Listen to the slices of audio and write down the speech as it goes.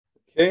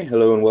Okay,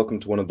 hello and welcome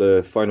to one of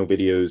the final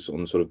videos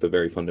on sort of the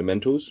very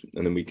fundamentals,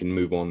 and then we can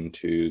move on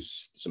to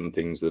some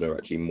things that are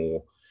actually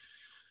more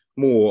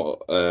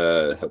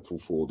helpful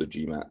for the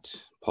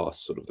GMAT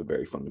past sort of the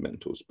very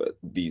fundamentals. But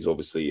these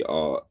obviously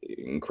are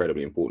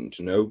incredibly important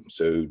to know,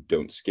 so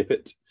don't skip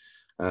it.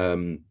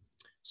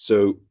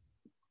 So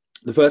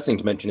the first thing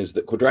to mention is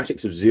that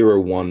quadratics have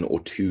 0, 1,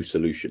 or 2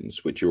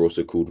 solutions, which are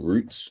also called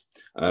roots.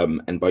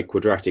 And by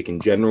quadratic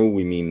in general,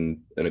 we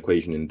mean an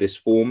equation in this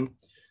form.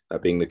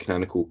 That being the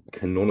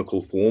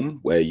canonical form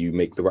where you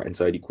make the right-hand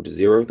side equal to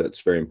 0. That's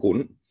very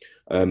important.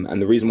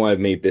 And the reason why I've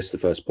made this the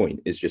first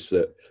point is just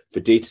that for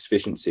data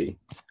sufficiency,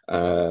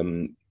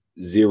 0,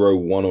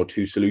 1, or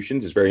 2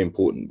 solutions is very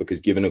important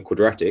because given a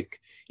quadratic,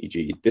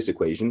 e.g. this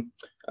equation,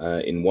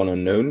 in one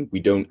unknown,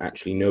 we don't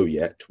actually know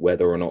yet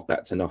whether or not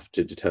that's enough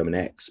to determine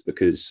x,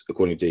 because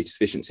according to data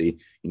sufficiency,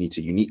 you need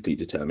to uniquely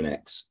determine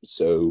x.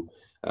 So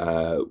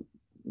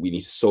we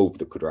need to solve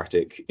the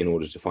quadratic in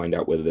order to find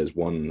out whether there's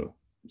one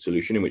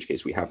solution, in which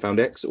case we have found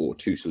x, or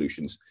 2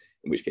 solutions,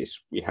 in which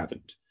case we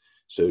haven't.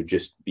 So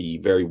just be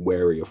very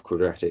wary of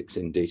quadratics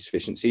in data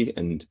sufficiency,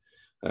 and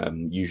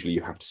usually you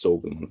have to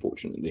solve them,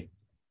 unfortunately.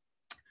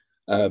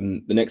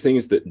 The next thing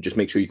is that just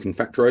make sure you can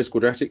factorize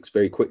quadratics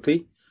very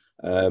quickly.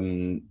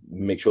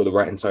 Make sure the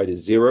right-hand side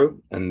is 0,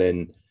 and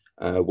then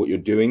what you're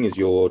doing is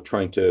you're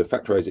trying to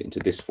factorize it into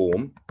this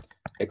form,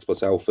 x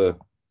plus alpha,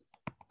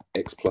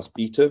 x plus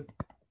beta,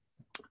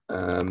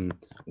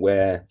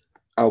 where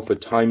alpha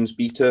times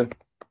beta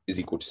is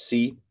equal to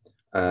c,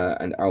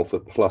 and alpha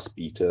plus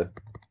beta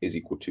is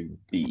equal to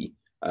b.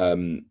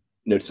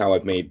 Notice how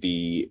I've made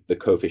the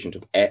coefficient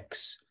of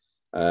x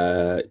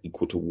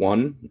equal to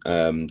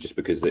 1, just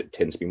because it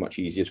tends to be much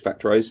easier to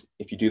factorize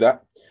if you do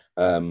that.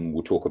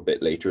 We'll talk a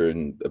bit later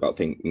about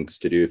things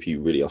to do if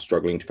you really are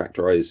struggling to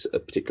factorize a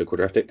particular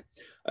quadratic.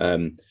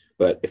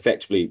 But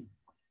effectively,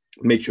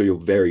 make sure you're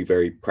very,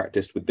 very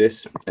practiced with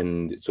this,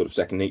 and it's sort of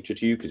second nature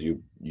to you because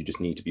you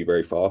just need to be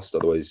very fast,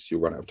 otherwise you'll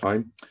run out of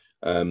time.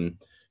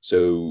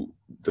 So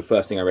the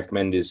first thing I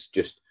recommend is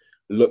just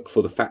look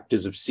for the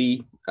factors of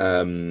c,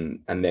 and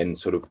then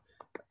sort of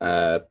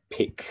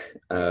pick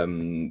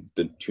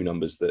the 2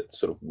 numbers that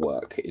sort of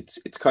work.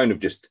 It's kind of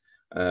just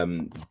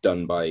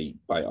done by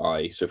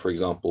eye. So for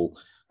example,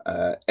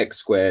 x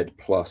squared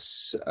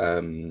plus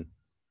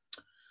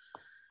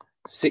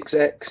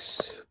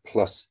 6x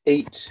plus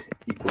 8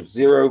 equals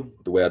 0.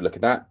 The way I'd look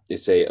at that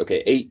is say,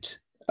 okay, 8,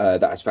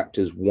 that has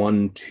factors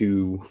 1,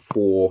 2,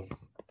 4,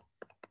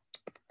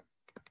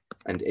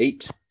 and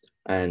 8.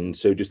 And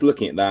so just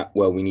looking at that,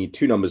 well, we need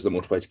 2 numbers that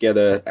multiply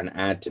together and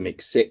add to make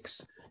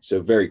 6.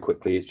 So very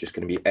quickly, it's just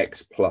going to be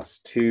x plus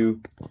 2,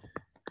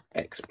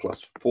 x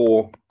plus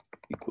 4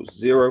 equals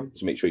 0.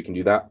 So make sure you can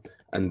do that.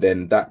 And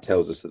then that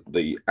tells us that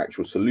the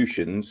actual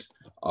solutions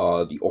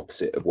are the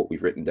opposite of what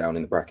we've written down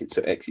in the bracket.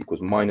 So x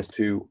equals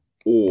 -2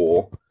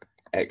 or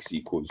x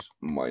equals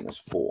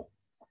 -4.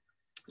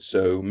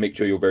 So make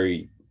sure you're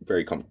very,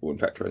 very comfortable in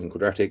factorizing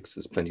quadratics.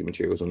 There's plenty of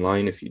materials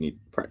online if you need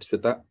practice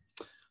with that.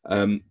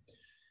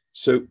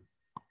 So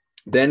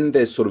then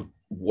there's sort of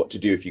what to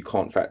do if you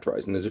can't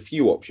factorize, and there's a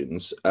few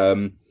options.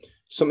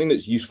 Something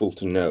that's useful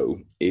to know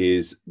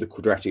is the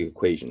quadratic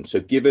equation.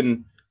 So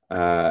given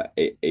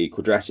a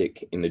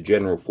quadratic in the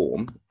general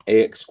form,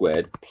 ax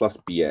squared plus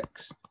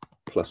bx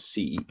plus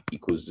c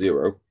equals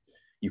 0,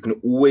 you can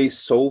always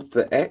solve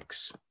for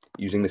x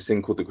using this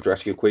thing called the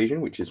quadratic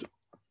equation, which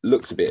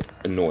looks a bit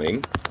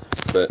annoying,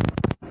 but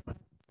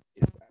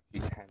it actually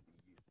can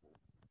be useful.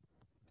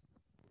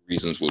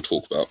 Reasons we'll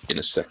talk about in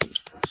a second.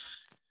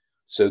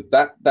 So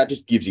that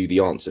just gives you the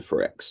answer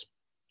for x.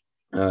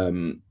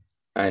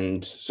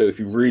 And so if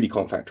you really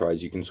can't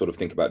factorize, you can sort of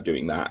think about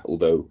doing that,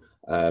 although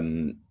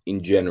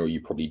in general, you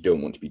probably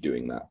don't want to be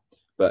doing that.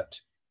 But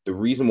the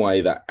reason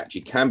why that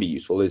actually can be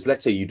useful is,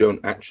 let's say you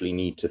don't actually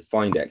need to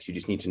find x, you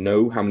just need to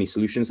know how many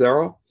solutions there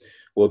are.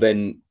 Well,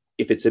 then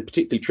if it's a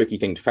particularly tricky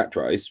thing to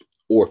factorize,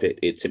 or if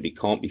it simply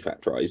can't be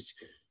factorized,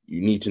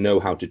 you need to know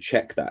how to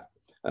check that.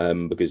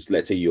 Because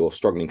let's say you're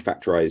struggling to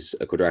factorize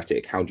a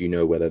quadratic, how do you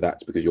know whether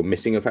that's because you're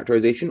missing a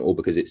factorization or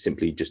because it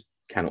simply just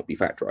cannot be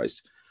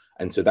factorized?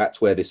 And so that's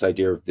where this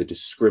idea of the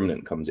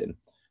discriminant comes in.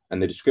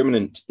 And the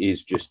discriminant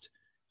is just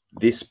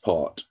this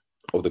part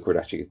of the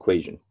quadratic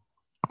equation.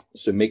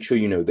 So make sure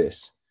you know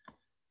this.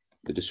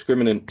 The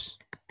discriminant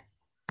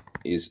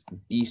is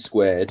b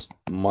squared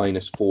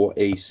minus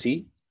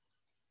 4ac.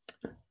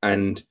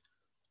 And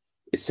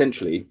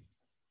essentially,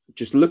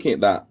 just looking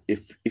at that,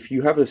 if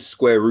you have a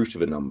square root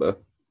of a number,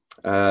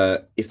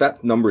 if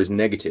that number is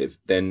negative,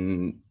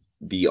 then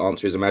the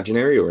answer is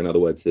imaginary, or in other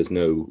words, there's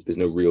no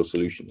real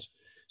solutions.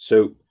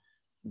 So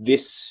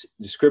this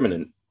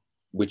discriminant,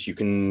 which you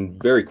can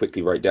very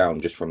quickly write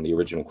down just from the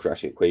original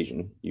quadratic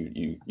equation,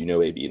 you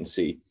know a, b, and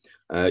c,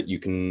 you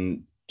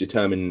can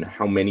determine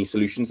how many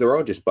solutions there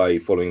are just by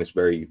following this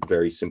very,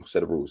 very simple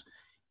set of rules.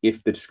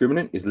 If the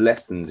discriminant is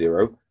less than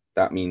 0,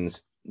 that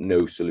means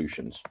no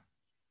solutions.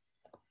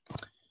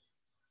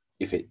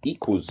 If it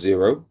equals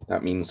 0,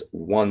 that means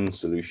one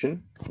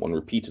solution, one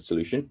repeated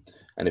solution.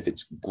 And if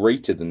it's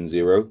greater than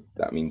 0,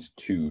 that means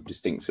 2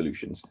 distinct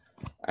solutions.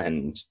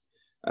 And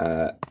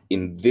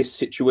in this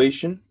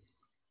situation,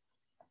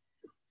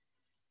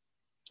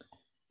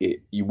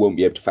 you won't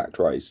be able to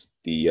factorize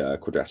the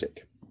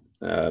quadratic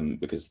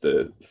because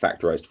the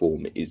factorized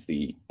form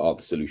are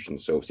the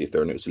solutions. So obviously, if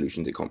there are no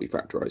solutions, it can't be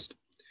factorized.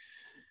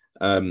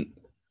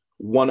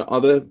 One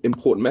other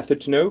important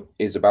method to know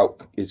is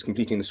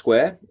completing the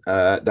square.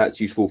 That's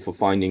useful for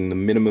finding the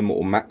minimum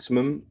or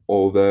maximum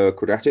of a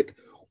quadratic,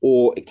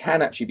 or it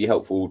can actually be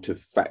helpful to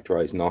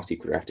factorize nasty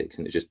quadratics,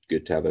 and it's just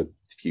good to have a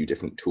few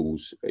different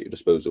tools at your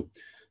disposal.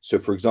 So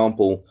for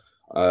example,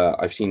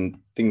 I've seen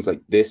things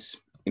like this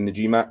in the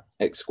GMAT: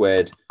 x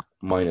squared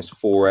minus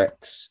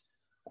 4x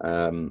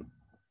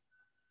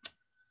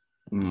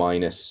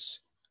minus,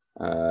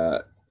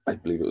 I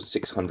believe it was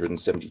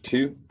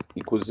 672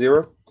 equals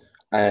 0.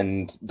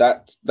 And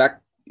that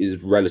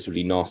is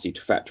relatively nasty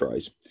to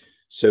factorize.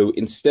 So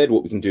instead,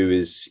 what we can do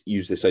is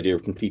use this idea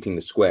of completing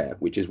the square,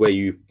 which is where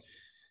you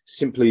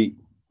simply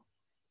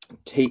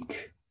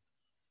take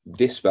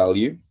this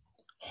value,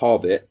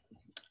 halve it,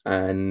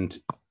 and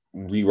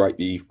rewrite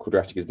the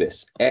quadratic as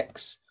this: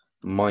 x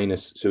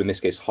minus, so in this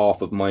case,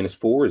 half of minus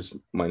 4 is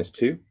minus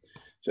 2.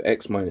 So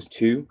x minus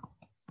 2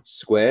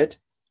 squared,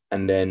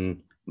 and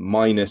then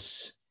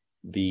minus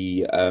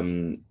the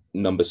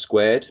number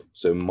squared,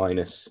 so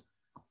minus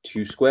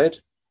 2 squared,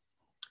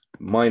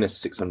 minus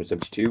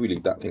 672, we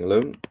leave that thing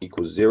alone,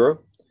 equals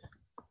 0.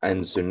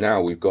 And so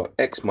now we've got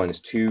x minus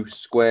 2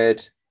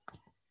 squared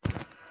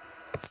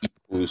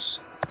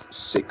equals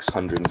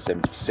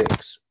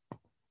 676,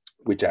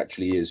 which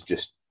actually is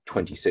just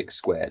 26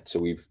 squared. So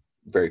we've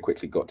very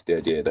quickly got to the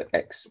idea that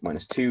x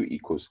minus 2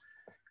 equals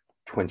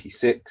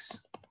 26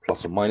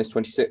 plus or minus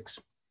 26.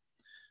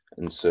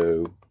 And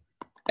so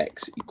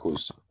x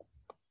equals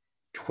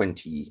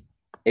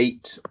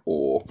 28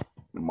 or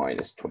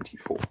minus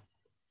 24.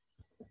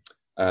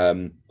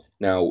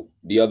 Now,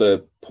 the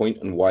other point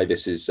and why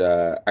this is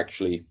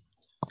actually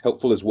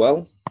helpful as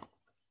well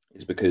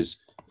is because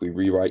if we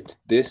rewrite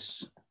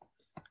this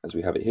as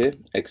we have it here,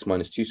 x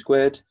minus 2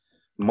 squared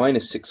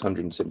minus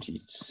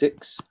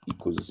 676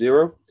 equals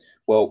 0.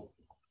 Well,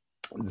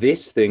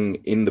 this thing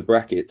in the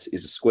brackets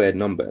is a squared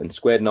number, and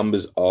squared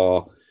numbers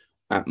are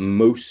at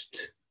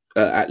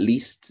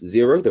least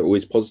 0. They're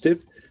always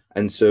positive.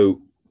 And so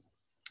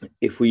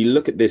if we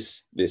look at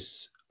this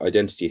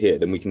identity here,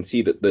 then we can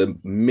see that the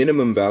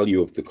minimum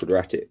value of the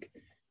quadratic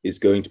is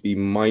going to be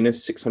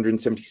minus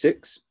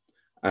 676,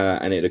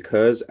 and it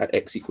occurs at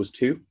x equals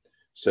 2.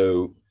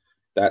 So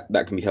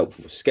that can be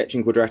helpful for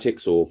sketching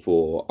quadratics or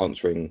for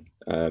answering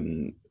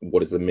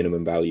what is the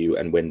minimum value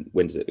and when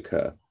does it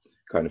occur,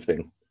 kind of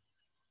thing.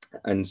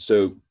 And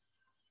so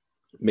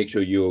make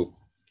sure you're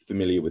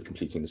familiar with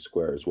completing the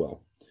square as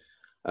well.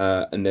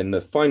 And then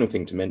the final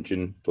thing to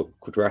mention for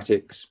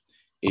quadratics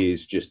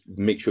is just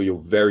make sure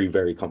you're very,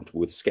 very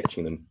comfortable with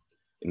sketching them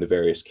in the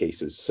various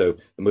cases. So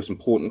the most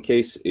important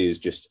case is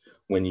just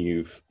when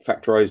you've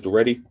factorized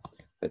already.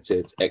 Let's say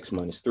it's x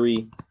minus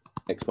 3,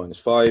 x minus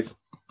 5,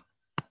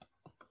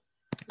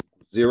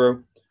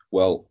 0.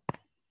 Well,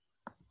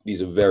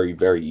 these are very,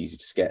 very easy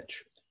to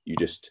sketch. You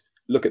just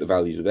look at the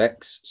values of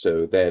x.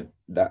 So there,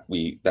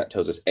 that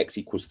tells us x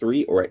equals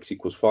 3 or x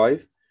equals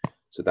 5.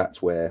 So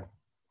that's where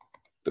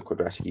the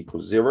quadratic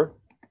equals 0.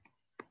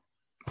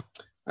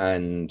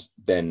 And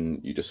then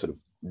you just sort of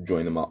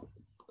join them up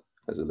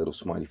as a little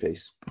smiley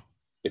face.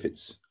 If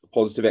it's a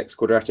positive x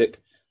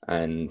quadratic,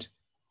 and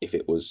if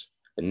it was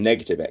a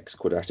negative x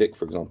quadratic,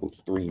 for example,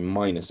 3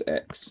 minus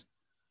x,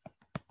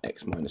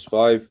 x minus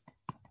 5,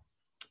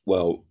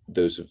 well,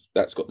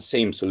 that's got the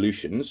same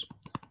solutions,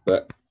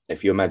 but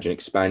if you imagine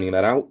expanding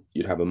that out,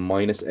 you'd have a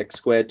minus x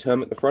squared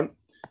term at the front.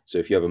 So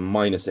if you have a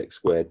minus x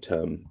squared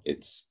term,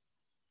 it's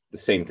the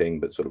same thing,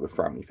 but sort of a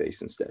frowny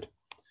face instead.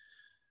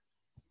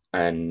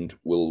 And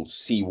we'll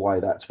see why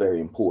that's very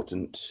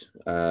important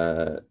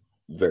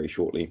very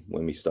shortly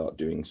when we start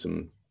doing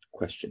some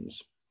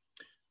questions.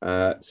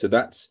 So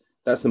that's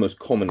the most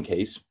common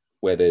case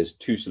where there's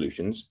 2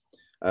 solutions.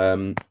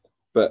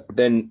 But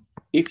then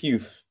if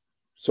you've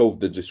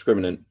solved the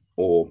discriminant,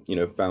 or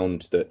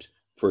found that,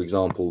 for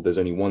example, there's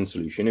only 1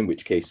 solution, in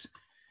which case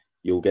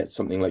you'll get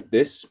something like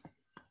this.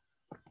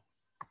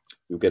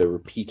 You'll get a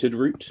repeated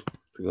root,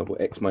 for example,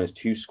 x minus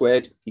 2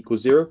 squared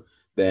equals 0.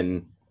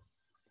 Then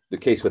the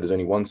case where there's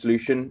only 1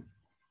 solution,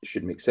 it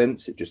should make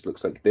sense. It just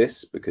looks like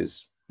this,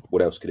 because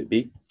what else could it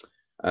be?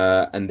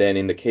 And then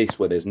in the case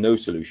where there's no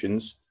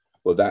solutions,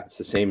 well, that's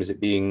the same as it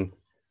being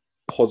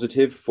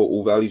positive for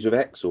all values of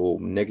x or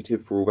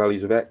negative for all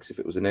values of x if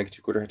it was a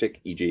negative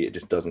quadratic, e.g. it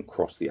just doesn't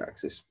cross the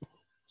axis.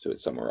 So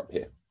it's somewhere up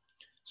here.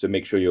 So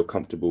make sure you're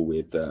comfortable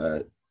with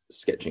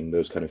sketching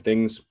those kind of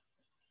things.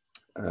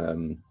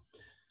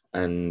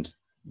 And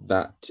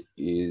that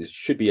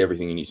should be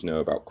everything you need to know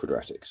about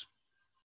quadratics.